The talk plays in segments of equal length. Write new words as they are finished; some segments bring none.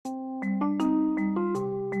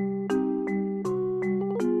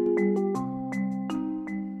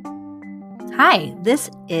Hi, this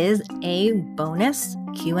is a bonus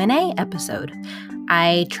Q&A episode.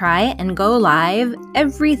 I try and go live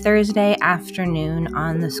every Thursday afternoon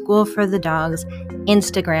on the School for the Dogs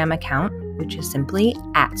Instagram account, which is simply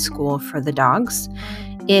at School for the Dogs.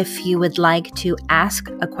 If you would like to ask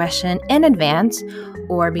a question in advance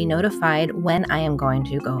or be notified when I am going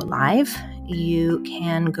to go live, you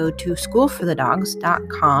can go to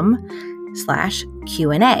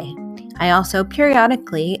schoolforthedogs.com/Q&A. I also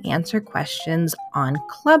periodically answer questions on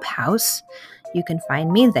Clubhouse. You can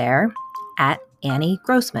find me there at Annie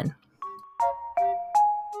Grossman.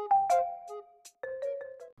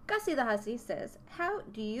 Gussie the Hussy says, how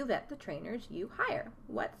do you vet the trainers you hire?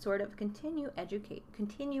 What sort of continued education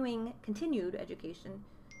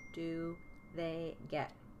do they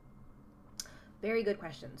get? Very good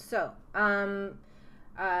question. So,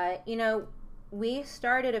 we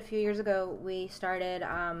started a few years ago,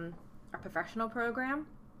 our professional program,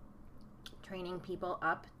 training people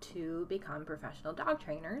up to become professional dog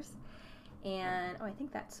trainers. And, I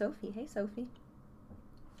think that's Sophie. Hey, Sophie.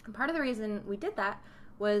 And part of the reason we did that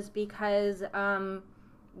was because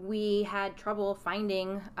we had trouble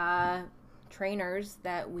finding trainers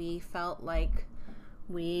that we felt like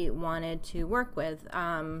we wanted to work with.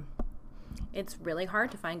 It's really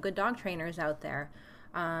hard to find good dog trainers out there.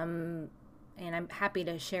 And I'm happy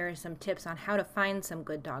to share some tips on how to find some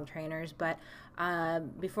good dog trainers. But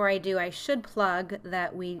before I do, I should plug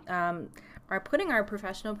that we are putting our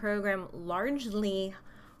professional program largely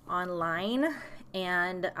online.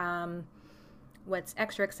 And what's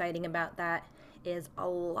extra exciting about that is a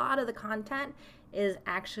lot of the content is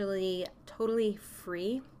actually totally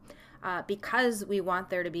free because we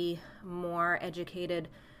want there to be more educated,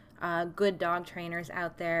 good dog trainers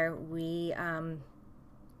out there. We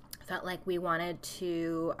felt like we wanted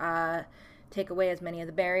to take away as many of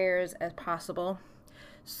the barriers as possible.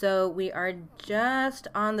 So we are just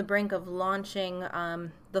on the brink of launching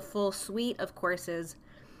the full suite of courses,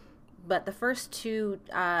 but the first two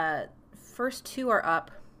are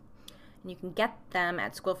up, and you can get them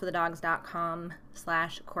at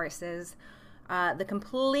schoolforthedogs.com/courses. The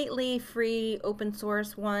completely free open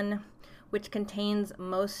source one, which contains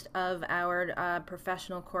most of our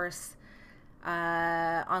professional course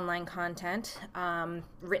online content,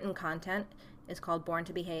 written content, is called Born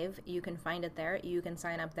to Behave. You can find it there. You can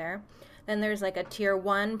sign up there. Then there's like a tier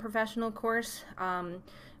 1 professional course,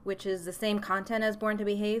 which is the same content as Born to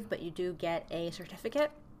Behave, but you do get a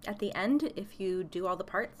certificate at the end if you do all the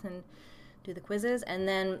parts and do the quizzes. And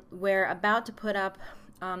then we're about to put up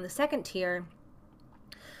the second tier,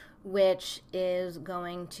 which is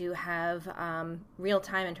going to have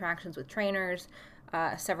real-time interactions with trainers,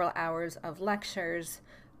 several hours of lectures,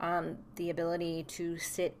 the ability to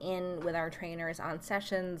sit in with our trainers on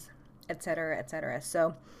sessions, etc., etc.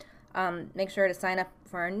 So make sure to sign up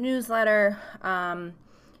for our newsletter. I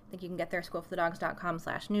think you can get there at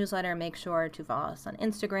schoolforthedogs.com/newsletter. Make sure to follow us on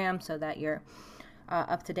Instagram so that you're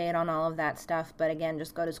up to date on all of that stuff. But again,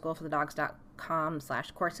 just go to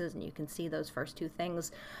schoolforthedogs.com/courses and you can see those first two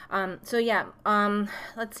things. Let's see.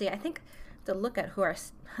 I think to look at our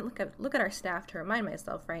staff to remind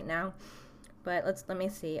myself right now. But let me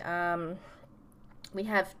see. We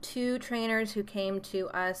have 2 trainers who came to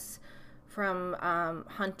us from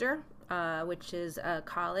Hunter, which is a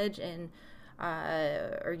college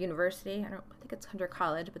or university. I think it's Hunter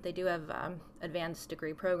College, but they do have advanced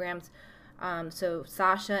degree programs. So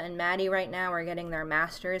Sasha and Maddie right now are getting their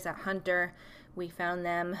masters at Hunter. We found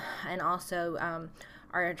them, and also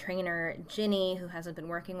our trainer Ginny, who hasn't been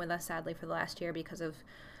working with us sadly for the last year because of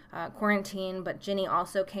quarantine, but Ginny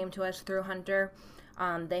also came to us through Hunter.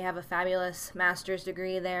 They have a fabulous master's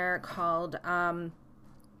degree there called it's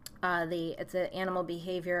an animal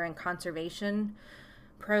behavior and conservation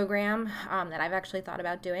program that I've actually thought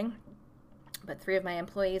about doing, but 3 of my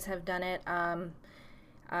employees have done it.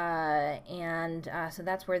 So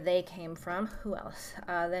that's where they came from. Who else?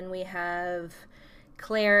 Then we have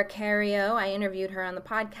Claire Cario. I interviewed her on the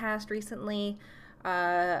podcast recently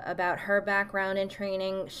about her background in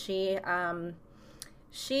training. She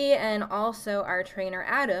and also our trainer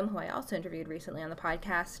Adam, who I also interviewed recently on the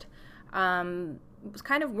podcast, was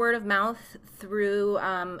kind of word of mouth through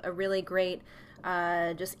a really great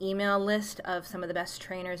just email list of some of the best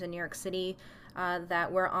trainers in New York City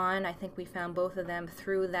that we're on. I think we found both of them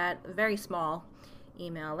through that very small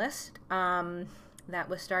email list that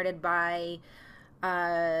was started by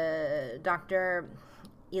Dr.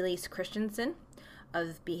 Elise Christensen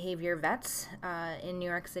of Behavior Vets in New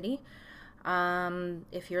York City.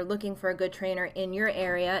 If you're looking for a good trainer in your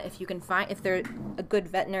area, if there's a good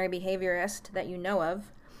veterinary behaviorist that you know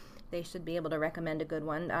of, they should be able to recommend a good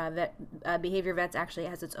one. Behavior Vets actually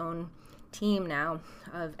has its own team now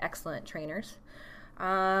of excellent trainers.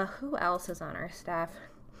 Who else is on our staff?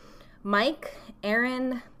 Mike,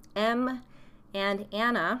 Aaron, M, and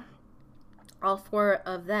Anna, all 4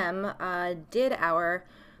 of them did our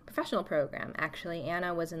professional program. Actually,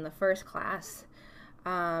 Anna was in the first class,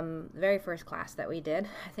 the very first class that we did.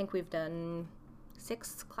 I think we've done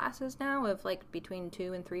 6 classes now of like between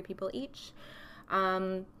 2 and 3 people each.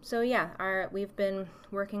 So yeah, we've been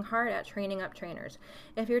working hard at training up trainers.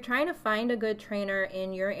 If you're trying to find a good trainer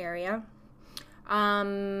in your area,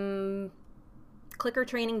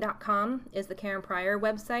 clickertraining.com is the Karen Pryor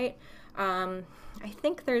website. I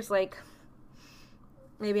think there's like,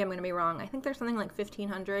 maybe I'm going to be wrong, I think there's something like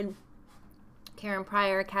 1,500 Karen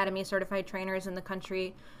Pryor Academy certified trainers in the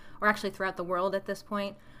country, or actually throughout the world at this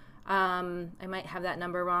point. I might have that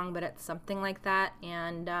number wrong, but it's something like that.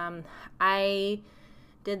 And I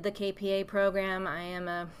did the KPA program. I am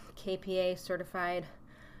a KPA certified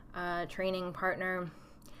training partner.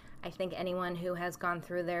 I think anyone who has gone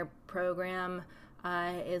through their program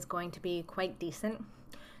is going to be quite decent.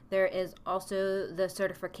 There is also the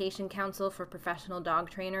Certification Council for Professional Dog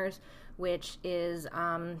Trainers, which is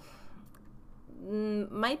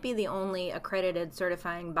might be the only accredited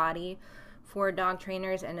certifying body for dog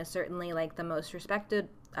trainers, and is certainly like the most respected,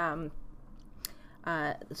 one.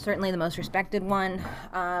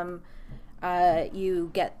 You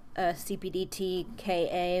get a CPDT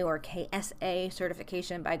KA or KSA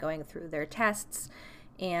certification by going through their tests,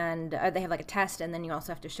 and they have like a test, and then you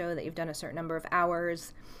also have to show that you've done a certain number of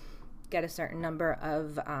hours, get a certain number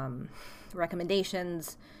of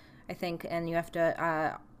recommendations, I think, and you have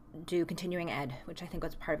to do continuing ed, which I think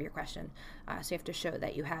was part of your question. So you have to show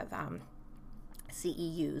that you have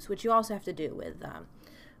CEUs, which you also have to do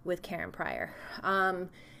with Karen Pryor. And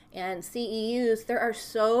CEUs, there are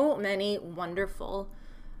so many wonderful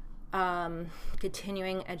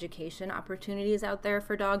continuing education opportunities out there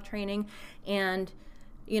for dog training. And,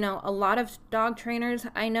 you know, a lot of dog trainers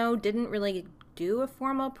I know didn't really do a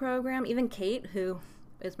formal program. Even Kate, who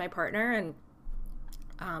is my partner and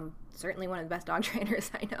certainly one of the best dog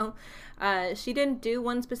trainers I know, she didn't do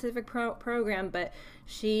one specific program, but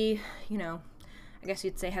she, you know, I guess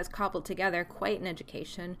you'd say has cobbled together quite an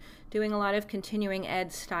education, doing a lot of continuing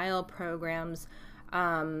ed style programs.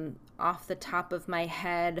 Off the top of my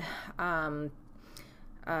head,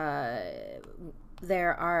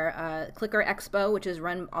 there are Clicker Expo, which is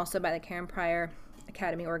run also by the Karen Pryor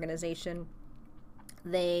Academy organization.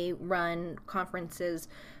 They run conferences,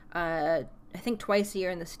 I think twice a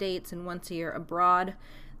year in the States and once a year abroad,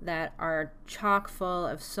 that are chock full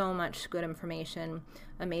of so much good information,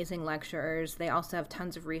 amazing lecturers. They also have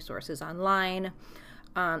tons of resources online.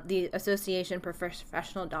 The Association for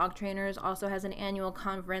Professional Dog Trainers also has an annual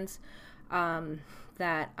conference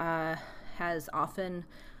that has often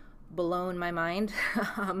blown my mind,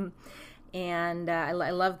 and I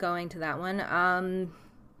love going to that one.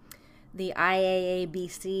 The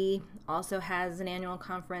IAABC also has an annual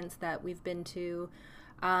conference that we've been to.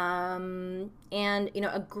 And, you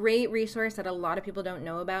know, a great resource that a lot of people don't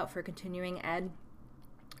know about for continuing ed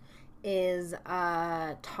is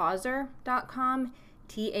Tawzer.com,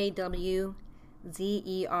 TAWZER.com.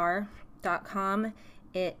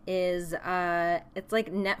 It is, it's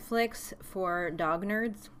like Netflix for dog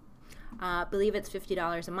nerds. I believe it's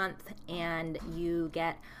 $50 a month, and you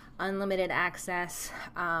get unlimited access.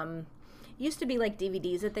 Used to be like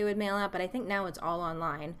DVDs that they would mail out, but I think now it's all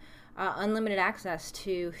online. Unlimited access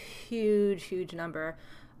to huge number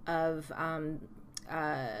of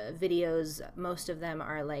videos. Most of them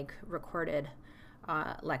are like recorded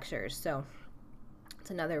lectures, so it's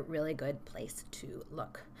another really good place to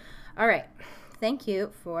look. All right, thank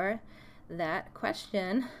you for that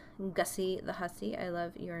question, Gussie the Hussy. I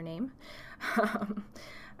love your name.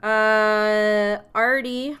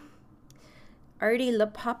 Artie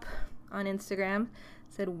LePup on Instagram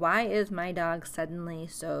said, "Why is my dog suddenly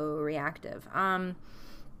so reactive?" You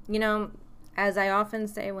know, as I often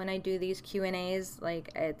say when I do these Q&As, like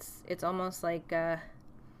it's almost like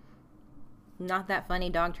not that funny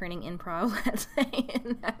dog training improv, let's say.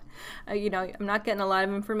 You know, I'm not getting a lot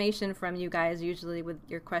of information from you guys usually with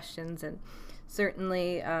your questions, and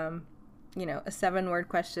certainly, you know, a 7-word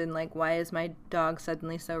question like, why is my dog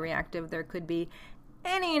suddenly so reactive? There could be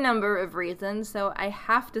any number of reasons. So I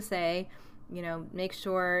have to say, you know, make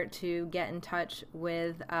sure to get in touch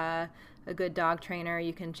with a good dog trainer.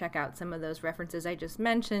 You can check out some of those references I just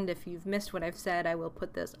mentioned. If you've missed what I've said, I will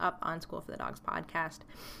put this up on School for the Dogs podcast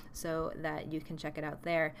so that you can check it out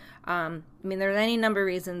there. I mean, there's any number of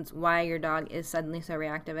reasons why your dog is suddenly so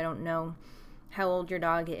reactive. I don't know how old your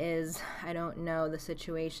dog is. I don't know the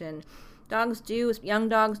situation. Young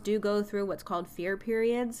dogs do go through what's called fear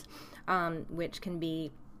periods, which can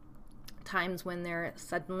be times when they're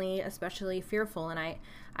suddenly especially fearful. And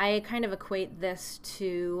I kind of equate this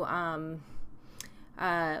to,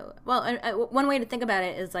 one way to think about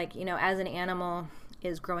it is like, as an animal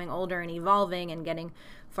is growing older and evolving and getting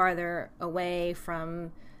farther away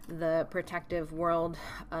from the protective world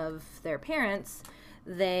of their parents,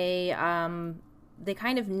 they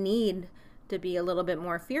kind of need to be a little bit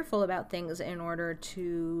more fearful about things in order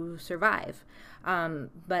to survive.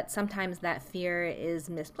 But sometimes that fear is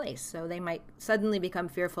misplaced. So they might suddenly become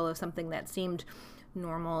fearful of something that seemed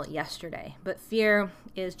normal yesterday. But fear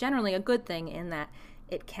is generally a good thing in that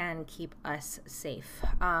it can keep us safe.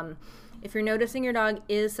 If you're noticing your dog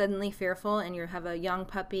is suddenly fearful and you have a young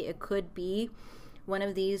puppy, it could be one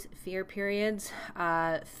of these fear periods.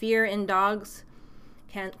 Fear in dogs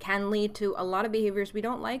can lead to a lot of behaviors we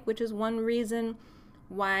don't like, which is one reason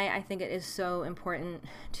why I think it is so important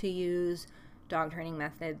to use dog training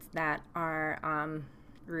methods that are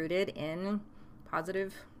rooted in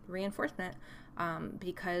positive reinforcement,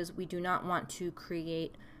 because we do not want to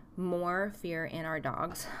create more fear in our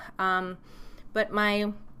dogs. But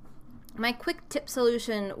my quick tip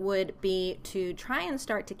solution would be to try and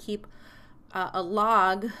start to keep a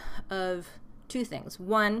log of two things.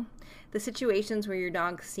 One, the situations where your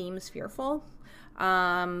dog seems fearful.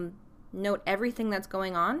 Note everything that's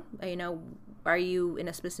going on. Are you in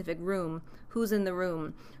a specific room? Who's in the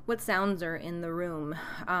room? What sounds are in the room?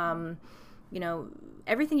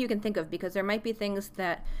 Everything you can think of, because there might be things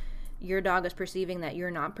that your dog is perceiving that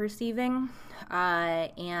you're not perceiving, you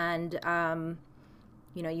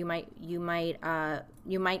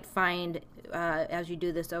might find as you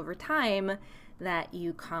do this over time that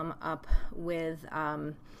you come up with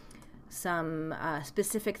some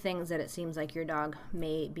specific things that it seems like your dog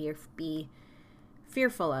may be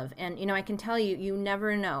fearful of. And I can tell you, you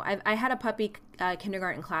never know. I had a puppy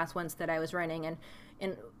kindergarten class once that I was running, and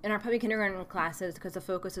in our puppy kindergarten classes, because the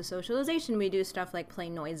focus is socialization, we do stuff like play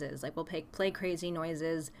noises. Like we'll play crazy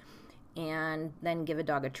noises and then give a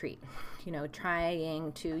dog a treat.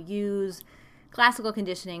 Trying to use classical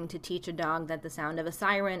conditioning to teach a dog that the sound of a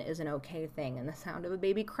siren is an okay thing and the sound of a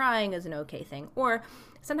baby crying is an okay thing. Or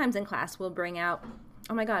sometimes in class we'll bring out,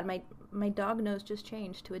 oh my God, my dog nose just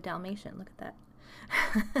changed to a Dalmatian. Look at that.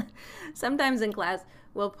 Sometimes in class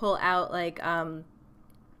we'll pull out like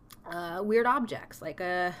weird objects, like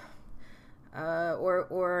or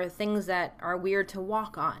things that are weird to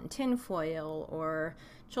walk on, tinfoil or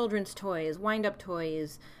children's toys, wind-up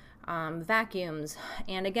toys, vacuums.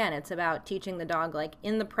 And again, it's about teaching the dog, like,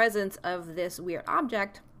 in the presence of this weird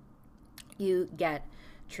object, you get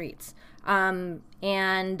treats. And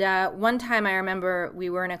one time I remember we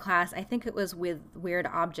were in a class, I think it was with weird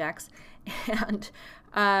objects, and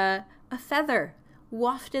a feather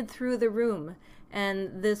wafted through the room.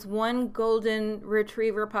 And this one golden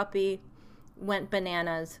retriever puppy went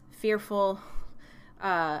bananas, fearful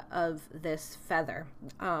of this feather,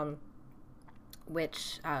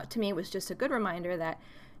 which to me was just a good reminder that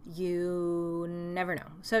you never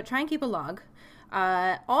know. So try and keep a log.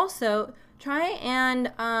 Also, try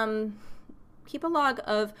and keep a log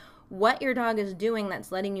of what your dog is doing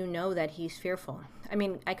that's letting you know that he's fearful. I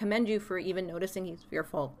mean, I commend you for even noticing he's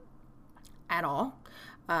fearful at all.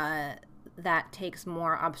 That takes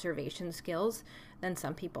more observation skills than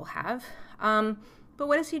some people have. But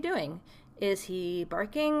what is he doing? Is he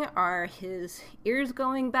barking? Are his ears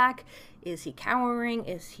going back? Is he cowering?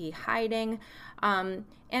 Is he hiding?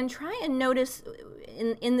 And try and notice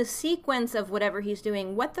in the sequence of whatever he's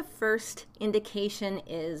doing, what the first indication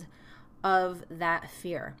is of that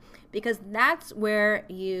fear. Because that's where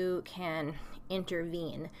you can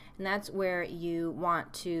intervene. And that's where you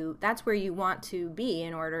want to be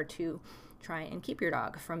in order to try and keep your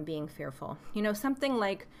dog from being fearful. Something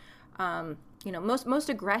like, most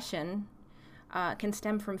aggression can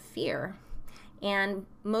stem from fear. And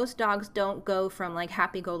most dogs don't go from like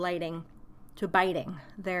happy-go-lighting to biting.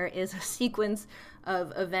 There is a sequence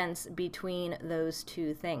of events between those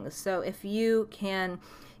two things. So if you can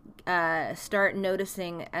start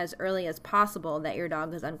noticing as early as possible that your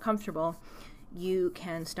dog is uncomfortable, you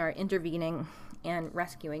can start intervening and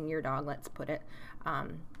rescuing your dog, let's put it,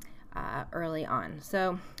 early on.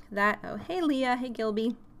 So that, oh, hey Leah, hey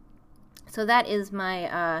Gilby. So that is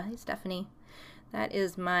my, hey Stephanie, that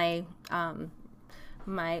is my,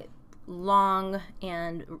 my long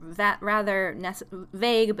and rather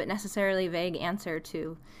vague, but necessarily vague answer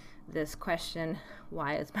to this question,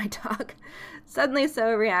 why is my dog suddenly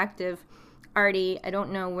so reactive? Artie, I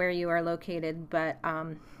don't know where you are located, but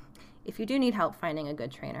if you do need help finding a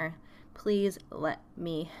good trainer, please let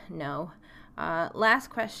me know. Last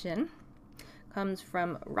question comes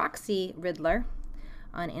from Roxy Riddler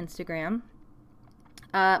on Instagram.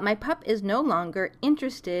 My pup is no longer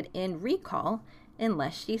interested in recall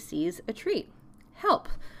unless she sees a treat. Help.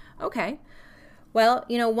 Okay. Well,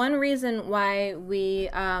 one reason why we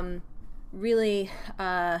really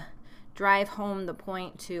drive home the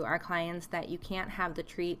point to our clients that you can't have the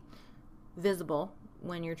treat visible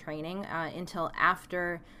when you're training until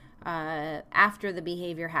after the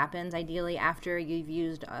behavior happens, ideally after you've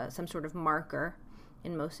used some sort of marker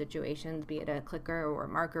in most situations, be it a clicker or a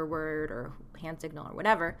marker word or hand signal or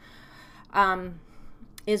whatever,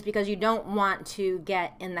 is because you don't want to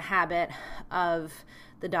get in the habit of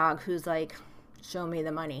the dog who's like, show me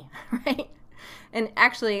the money, right? And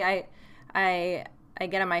actually, I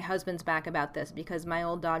get on my husband's back about this because my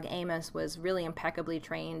old dog Amos was really impeccably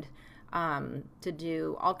trained to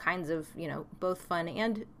do all kinds of, both fun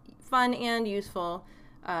and useful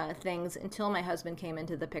things until my husband came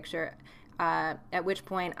into the picture. At which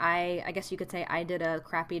point, I guess you could say I did a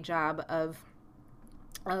crappy job of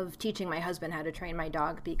teaching my husband how to train my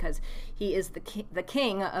dog, because he is the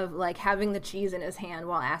king of like having the cheese in his hand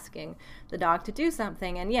while asking the dog to do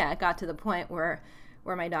something. And yeah, it got to the point where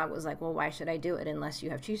my dog was like, well, why should I do it unless you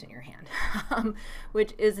have cheese in your hand?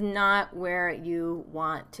 Which is not where you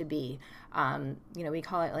want to be. We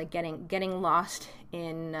call it like getting lost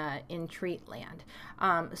in treat land.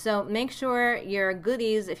 So make sure your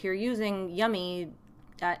goodies, if you're using yummy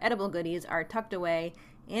edible goodies, are tucked away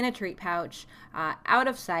in a treat pouch, out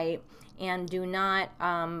of sight, and do not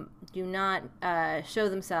show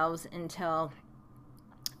themselves until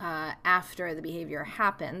after the behavior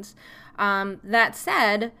happens. That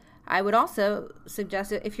said, I would also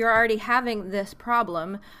suggest that if you're already having this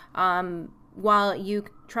problem, while you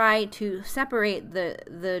try to separate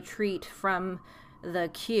the treat from the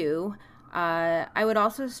cue, I would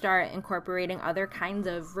also start incorporating other kinds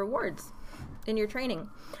of rewards in your training,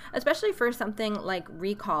 especially for something like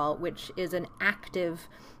recall, which is an active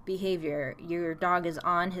behavior. Your dog is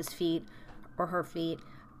on his feet or her feet,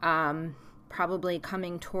 probably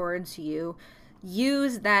coming towards you.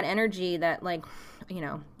 Use that energy, that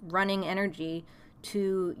running energy,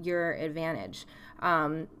 to your advantage.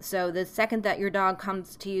 So the second that your dog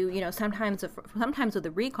comes to you, sometimes with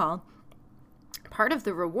a recall, part of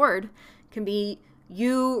the reward can be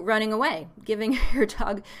you running away, giving your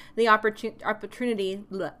dog the opportunity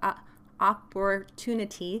to,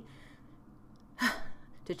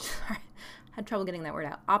 sorry, had trouble getting that word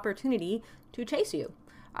out, opportunity to chase you.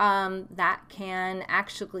 That can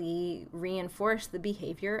actually reinforce the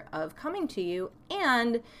behavior of coming to you,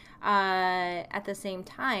 and at the same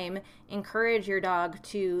time encourage your dog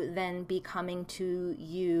to then be coming to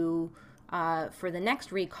you for the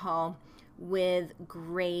next recall with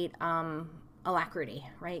great alacrity,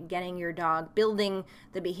 right? Getting your dog, building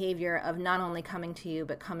the behavior of not only coming to you,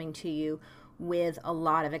 but coming to you with a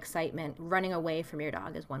lot of excitement. Running away from your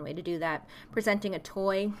dog is one way to do that. Presenting a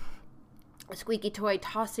toy, a squeaky toy,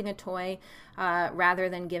 tossing a toy, rather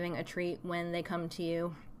than giving a treat when they come to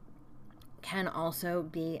you, can also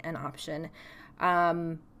be an option.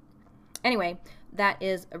 Anyway, that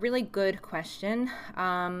is a really good question.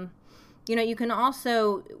 You can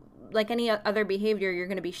also, like any other behavior, you're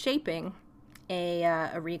going to be shaping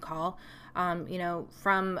a recall,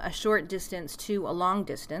 from a short distance to a long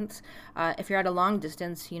distance. If you're at a long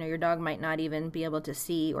distance, your dog might not even be able to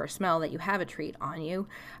see or smell that you have a treat on you.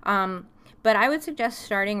 But I would suggest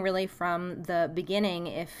starting really from the beginning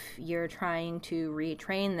if you're trying to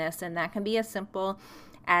retrain this, and that can be as simple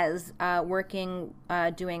as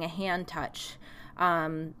doing a hand touch,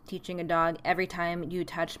 teaching a dog every time you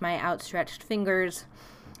touch my outstretched fingers,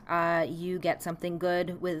 you get something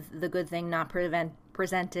good, with the good thing not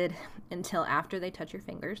presented until after they touch your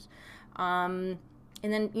fingers. And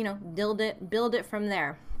then, build it from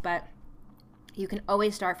there. But you can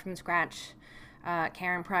always start from scratch.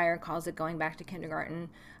 Karen Pryor calls it going back to kindergarten.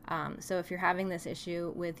 So if you're having this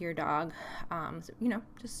issue with your dog,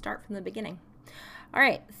 just start from the beginning. All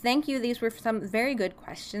right. Thank you. These were some very good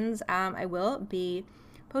questions. I will be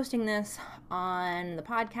posting this on the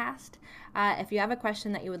podcast. If you have a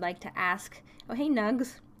question that you would like to ask, oh, hey,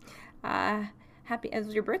 Nugs. Happy, it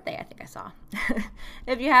was your birthday, I think I saw.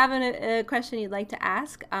 If you have a question you'd like to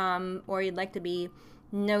ask, or you'd like to be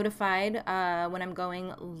notified when I'm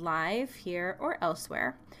going live here or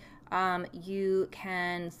elsewhere, you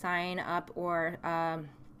can sign up or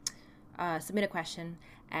submit a question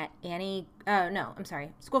at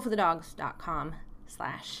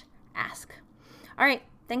schoolforthedogs.com/ask. All right.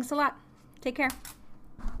 Thanks a lot. Take care.